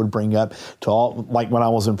passage that I would bring up to all, like when I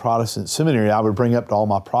was in Protestant seminary, I would bring up to all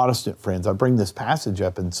my Protestant friends. I'd bring this passage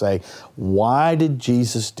up and say, why did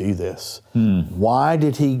Jesus do this? Why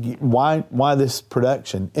this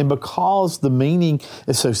production? And because the meaning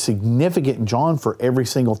is so significant in John for every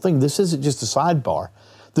single thing, this isn't just a sidebar.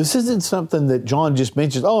 This isn't something that John just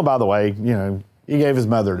mentions, oh, by the way, he gave his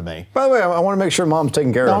mother to me. By the way, I want to make sure mom's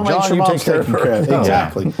taken care of. John, you take care of her.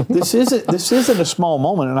 Exactly. Yeah. This isn't a small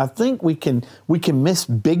moment, and I think we can miss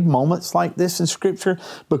big moments like this in Scripture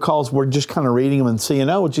because we're just kind of reading them and seeing,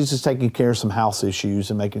 Jesus is taking care of some house issues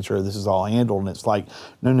and making sure this is all handled. And it's like,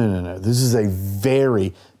 no. This is a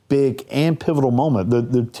very big and pivotal moment.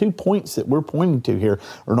 The 2 points that we're pointing to here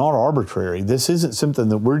are not arbitrary. This isn't something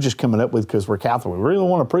that we're just coming up with because we're Catholic. We really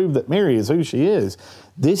want to prove that Mary is who she is.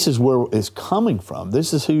 This is where it's coming from.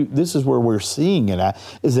 This is where we're seeing it at,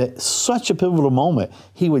 is that such a pivotal moment,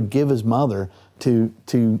 he would give his mother to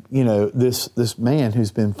this man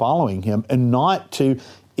who's been following him, and not to,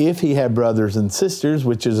 if he had brothers and sisters,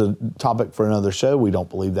 which is a topic for another show, we don't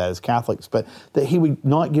believe that as Catholics, but that he would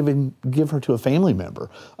not give her to a family member,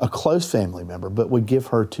 a close family member, but would give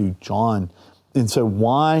her to John. And so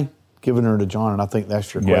why giving her to John? And I think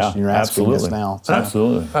that's your question you're asking us now. So,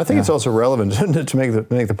 absolutely. I think it's also relevant to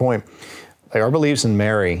make the point. Like, our beliefs in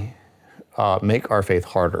Mary make our faith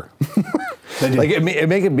harder. Like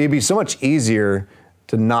it'd be so much easier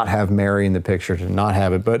to not have Mary in the picture, to not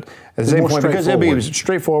have it. But at the same point, because it'd be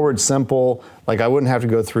straightforward, simple, like I wouldn't have to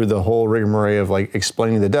go through the whole rigmarole of like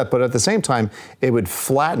explaining the depth. But at the same time, it would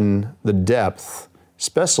flatten the depth,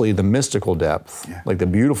 especially the mystical depth, like the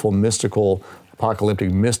beautiful mystical,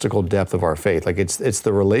 apocalyptic, mystical depth of our faith. Like it's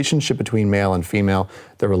the relationship between male and female,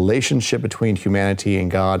 the relationship between humanity and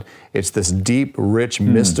God. It's this deep, rich,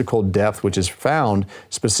 mystical depth, which is found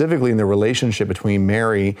specifically in the relationship between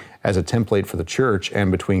Mary as a template for the church and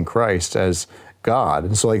between Christ as God.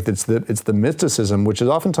 And so like it's the mysticism, which is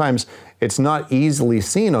oftentimes, it's not easily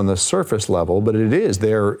seen on the surface level, but it is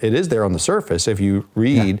there on the surface. If you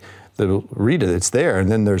read it, it's there,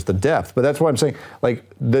 and then there's the depth. But that's why I'm saying, like,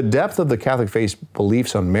 the depth of the Catholic faith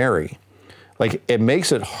beliefs on Mary, like, it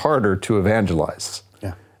makes it harder to evangelize.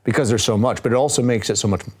 Because there's so much, but it also makes it so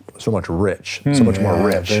much rich, so much more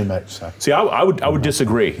rich. Very much so. See, I would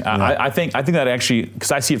disagree. I think that actually,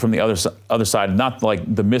 because I see it from the other side, not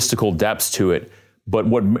like the mystical depths to it, but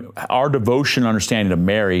what our devotion and understanding of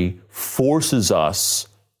Mary forces us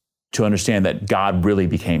to understand that God really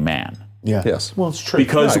became man. Yeah. Yes. Well, it's true.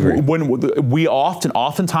 Because when we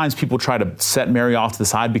oftentimes people try to set Mary off to the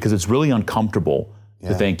side because it's really uncomfortable.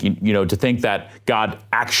 To think, to think that God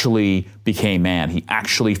actually became man. He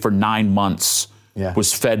actually, for 9 months,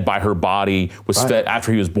 was fed by her body, was fed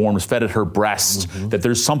after he was born, was fed at her breast. That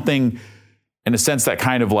there's something, in a sense, that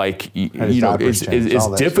kind of like,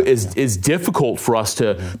 is difficult for us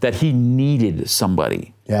to, that he needed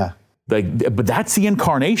somebody. Yeah. But that's the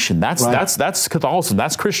incarnation. That's Catholicism.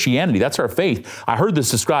 That's Christianity. That's our faith. I heard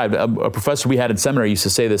this described. A professor we had in seminary used to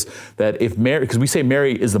say this, that if Mary, because we say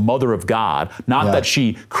Mary is the mother of God, not that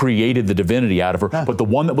she created the divinity out of her, but the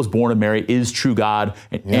one that was born of Mary is true God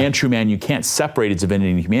and true man. You can't separate its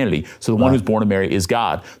divinity and humanity. So the one who's born of Mary is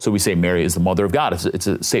God. So we say Mary is the mother of God. It's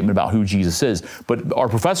a statement about who Jesus is. But our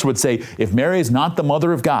professor would say, if Mary is not the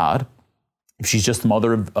mother of God, if she's just the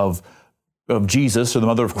mother of Jesus or the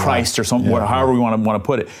mother of Christ or something, however we want to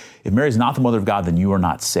put it. If Mary is not the mother of God, then you are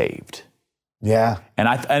not saved. Yeah.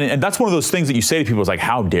 And that's one of those things that you say to people is like,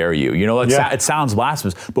 how dare you? It sounds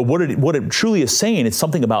blasphemous. But what it truly is saying, it's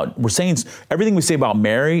something about, we're saying everything we say about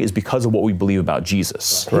Mary is because of what we believe about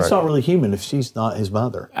Jesus. He's not really human if she's not his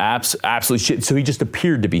mother. Absolutely. So he just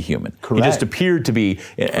appeared to be human. Correct. He just appeared to be,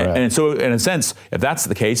 and so in a sense, if that's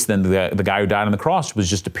the case, then the guy who died on the cross was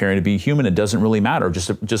just appearing to be human. It doesn't really matter,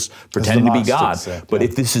 just pretending to be God. But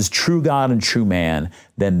if this is true God and true man,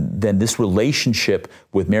 then this relationship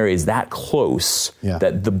with Mary is that close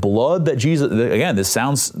that the blood that Jesus, again, this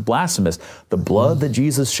sounds blasphemous, the blood that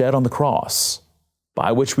Jesus shed on the cross,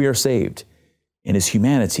 by which we are saved, in his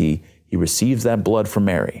humanity, he receives that blood from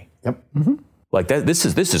Mary. Yep. Like that, this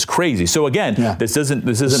is crazy. So again, this isn't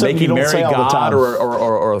making Mary God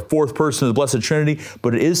or a fourth person of the Blessed Trinity,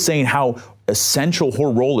 but it is saying how essential her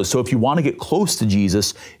role is. So if you want to get close to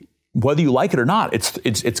Jesus, whether you like it or not,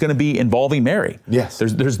 it's going to be involving Mary. Yes.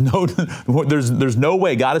 There's no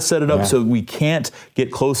way. God has set it up so we can't get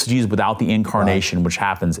close to Jesus without the incarnation, which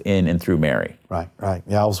happens in and through Mary. Right.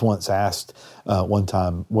 Yeah, I was once asked one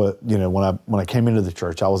time, when I came into the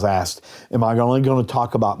church, I was asked, am I only going to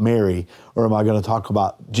talk about Mary or am I going to talk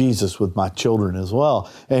about Jesus with my children as well?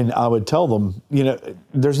 And I would tell them,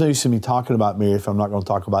 there's no use in me talking about Mary if I'm not going to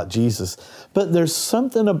talk about Jesus. But there's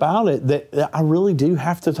something about it that I really do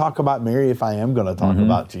have to talk about Mary if I am going to talk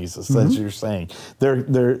about Jesus. That's what you're saying.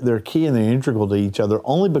 They're key and they're integral to each other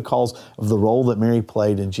only because of the role that Mary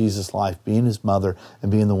played in Jesus' life, being his mother and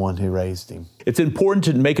being the one who raised him. It's important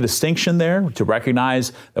to make a distinction there, to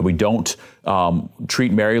recognize that we don't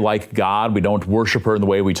treat Mary like God. We don't worship her in the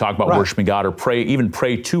way we talk about worshiping God, or pray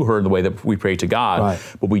to her in the way that we pray to God. Right.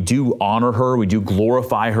 But we do honor her. We do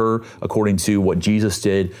glorify her according to what Jesus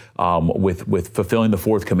did with fulfilling the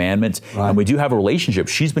fourth commandment. Right. And we do have a relationship.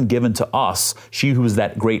 She's been given to us. She who is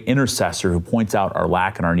that great intercessor who points out our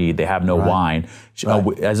lack and our need. They have no wine.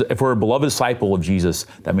 If we're a beloved disciple of Jesus,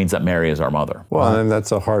 that means that Mary is our mother. Well, and that's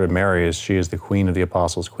the heart of Mary, is she is the queen of the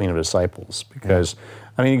apostles, queen of disciples. Because,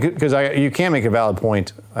 you can't make a valid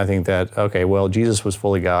point, I think, that, okay, well, Jesus was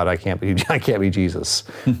fully God, I can't be Jesus.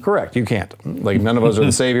 Correct, you can't. Like, none of us are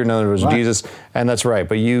the Savior, none of us are Jesus, and that's right.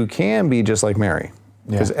 But you can be just like Mary.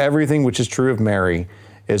 Because everything which is true of Mary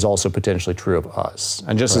is also potentially true of us.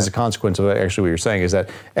 And just as a consequence of actually what you're saying is that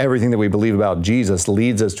everything that we believe about Jesus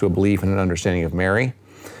leads us to a belief and an understanding of Mary.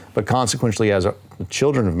 But consequently, as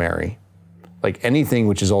children of Mary, like anything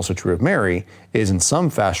which is also true of Mary is in some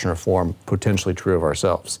fashion or form potentially true of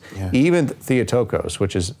ourselves. Yeah. Even Theotokos,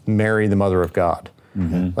 which is Mary, the mother of God.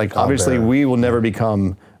 Like obviously we will never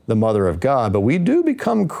become the mother of God, but we do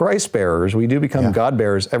become Christ bearers. We do become God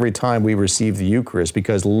bearers every time we receive the Eucharist,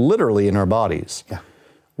 because literally in our bodies,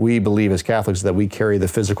 we believe as Catholics that we carry the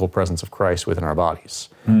physical presence of Christ within our bodies,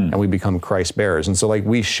 and we become Christ bearers. And so like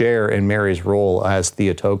we share in Mary's role as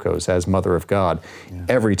Theotokos, as Mother of God,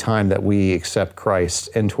 every time that we accept Christ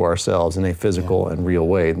into ourselves in a physical and real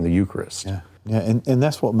way in the Eucharist. Yeah, and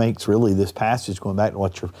that's what makes really this passage, going back to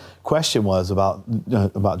what your question was about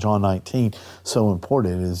John 19, so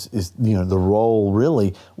important is the role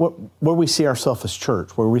really where we see ourselves as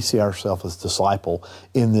church, where we see ourselves as disciple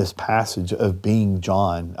in this passage of being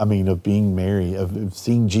John, of being Mary, of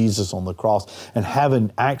seeing Jesus on the cross and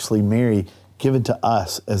having actually Mary given to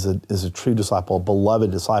us as a true disciple, a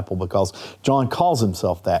beloved disciple, because John calls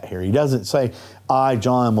himself that here. He doesn't say, I,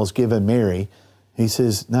 John, was given Mary. He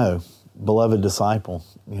says, no, beloved disciple,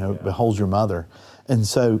 behold your mother. And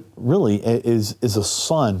so really is a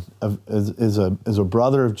son, is a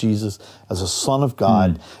brother of Jesus, as a son of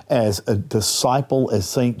God, as a disciple as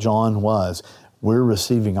St. John was. We're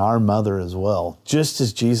receiving our mother as well. Just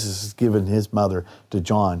as Jesus has given his mother to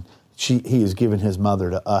John, he has given his mother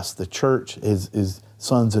to us, the church, his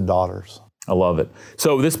sons and daughters. I love it.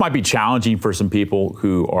 So this might be challenging for some people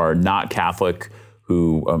who are not Catholic,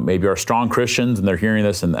 who maybe are strong Christians, and they're hearing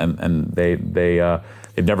this, and they've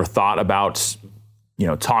never thought about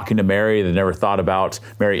talking to Mary. They've never thought about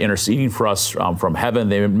Mary interceding for us from heaven.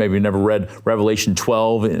 They maybe never read Revelation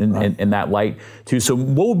 12 in that light too. So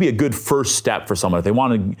what would be a good first step for someone if they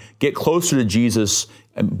want to get closer to Jesus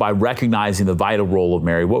by recognizing the vital role of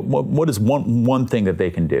Mary? What is one thing that they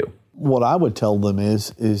can do? What I would tell them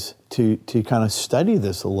is to kind of study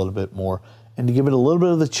this a little bit more and to give it a little bit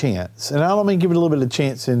of the chance. And I don't mean give it a little bit of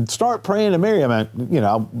chance and start praying to Mary.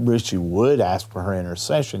 I wish you would ask for her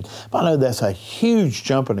intercession, but I know that's a huge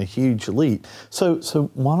jump and a huge leap. So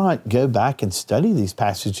why not go back and study these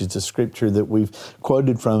passages of Scripture that we've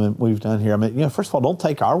quoted from and we've done here? First of all, don't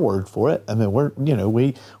take our word for it.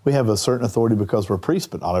 We have a certain authority because we're priests,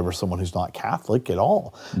 but not over someone who's not Catholic at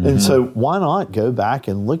all. Mm-hmm. And so why not go back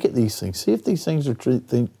and look at these things, see if these things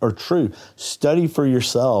are true. Study for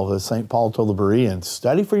yourself, as St. Paul told the Bereans,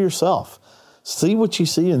 study for yourself. See what you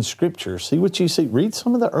see in Scripture. See what you see. Read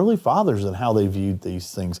some of the early fathers and how they viewed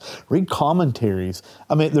these things. Read commentaries.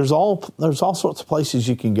 There's all sorts of places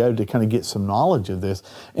you can go to kind of get some knowledge of this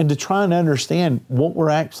and to try and understand what we're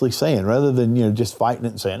actually saying, rather than just fighting it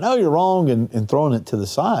and saying, "No, you're wrong," and throwing it to the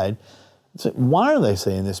side. So why are they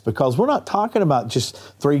saying this? Because we're not talking about just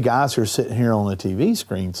three guys who are sitting here on a TV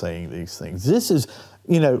screen saying these things. This is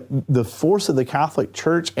the force of the Catholic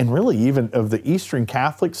Church, and really even of the Eastern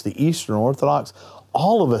Catholics, the Eastern Orthodox.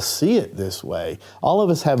 All of us see it this way. All of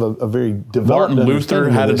us have a very developed Martin Luther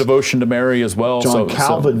had a devotion to Mary as well. John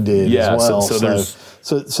Calvin did as well.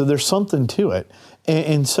 So there's something to it.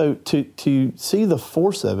 And so to see the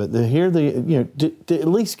force of it, to hear to at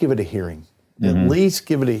least give it a hearing. Mm-hmm. At least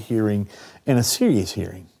give it a hearing, and a serious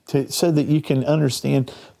hearing, so that you can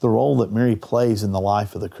understand the role that Mary plays in the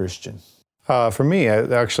life of the Christian. For me,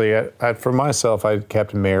 for myself, I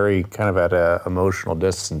kept Mary kind of at an emotional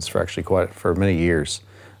distance for many years,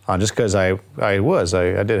 just because I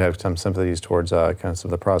did have some sympathies towards kind of some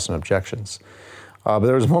of the Protestant objections. But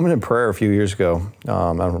there was a moment in prayer a few years ago. I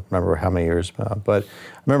don't remember how many years, but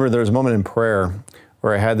I remember there was a moment in prayer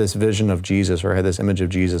where I had this vision of Jesus, or I had this image of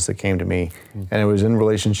Jesus that came to me, and it was in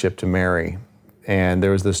relationship to Mary. And there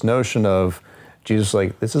was this notion of Jesus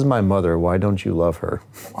like, this is my mother, why don't you love her?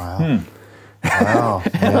 Wow. Wow.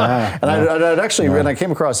 Yeah. And I've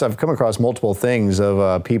come across multiple things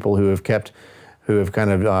of people who have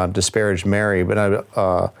kind of disparaged Mary, but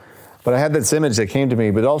I had this image that came to me,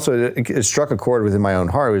 but also it struck a chord within my own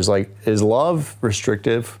heart. It was like, is love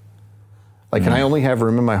restrictive? Like, can I only have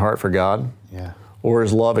room in my heart for God? Yeah. Or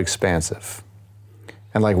is love expansive?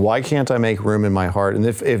 And like, why can't I make room in my heart? And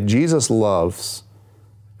if Jesus loves,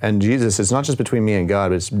 and Jesus, it's not just between me and God,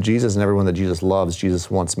 but it's Jesus and everyone that Jesus loves,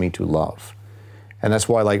 Jesus wants me to love. And that's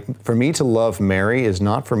why, like, for me to love Mary is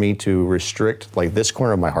not for me to restrict, like, this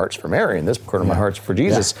corner of my heart's for Mary, and this corner of my heart's for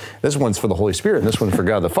Jesus. Yeah. This one's for the Holy Spirit, and this one's for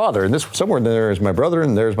God the Father, and this somewhere there is my brother,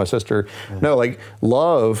 and there's my sister. No, like,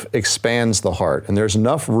 love expands the heart, and there's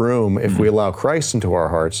enough room if we allow Christ into our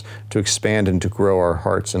hearts to expand and to grow our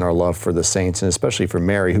hearts and our love for the saints, and especially for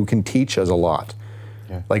Mary, who can teach us a lot.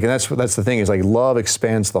 Yeah. Like, and that's the thing, is like, love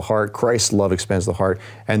expands the heart, Christ's love expands the heart,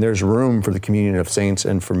 and there's room for the communion of saints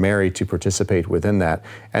and for Mary to participate within that.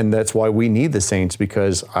 And that's why we need the saints,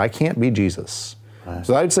 because I can't be Jesus. Right.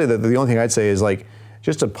 So I'd say that the only thing I'd say is, like,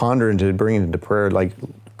 just to ponder and to bring it into prayer, like,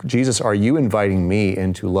 Jesus, are you inviting me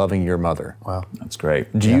into loving your mother? Wow, that's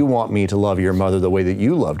great. Do you want me to love your mother the way that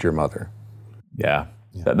you loved your mother? Yeah.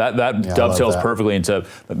 That dovetails perfectly into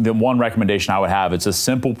the one recommendation I would have. It's a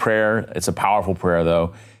simple prayer. It's a powerful prayer,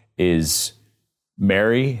 though, is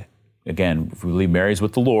Mary. Again, if we believe Mary's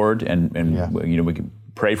with the Lord, and we can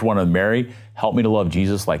pray for one another. Mary, help me to love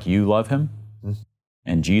Jesus like you love him. Mm-hmm.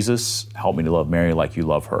 And Jesus, help me to love Mary like you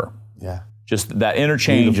love her. Yeah. just that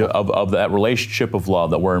interchange of that relationship of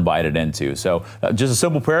love that we're invited into. So just a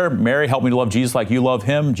simple prayer: Mary, help me to love Jesus like you love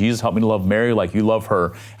him. Jesus, help me to love Mary like you love her.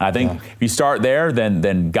 And I think if you start there,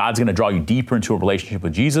 then God's going to draw you deeper into a relationship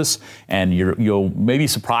with Jesus, and you'll maybe be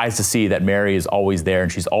surprised to see that Mary is always there,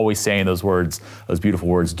 and she's always saying those words, those beautiful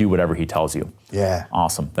words, do whatever he tells you. Yeah.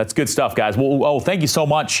 Awesome. That's good stuff, guys. Well, thank you so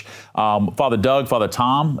much, Father Doug, Father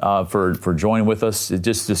Tom, for joining with us.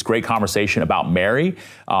 Just this great conversation about Mary,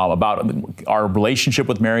 about our relationship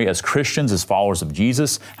with Mary as Christians, as followers of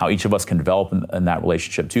Jesus, how each of us can develop in that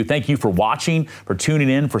relationship too. Thank you for watching, for tuning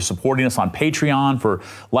in, for supporting us on Patreon, for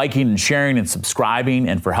liking and sharing and subscribing,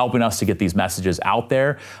 and for helping us to get these messages out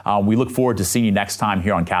there. We look forward to seeing you next time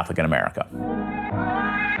here on Catholic in America.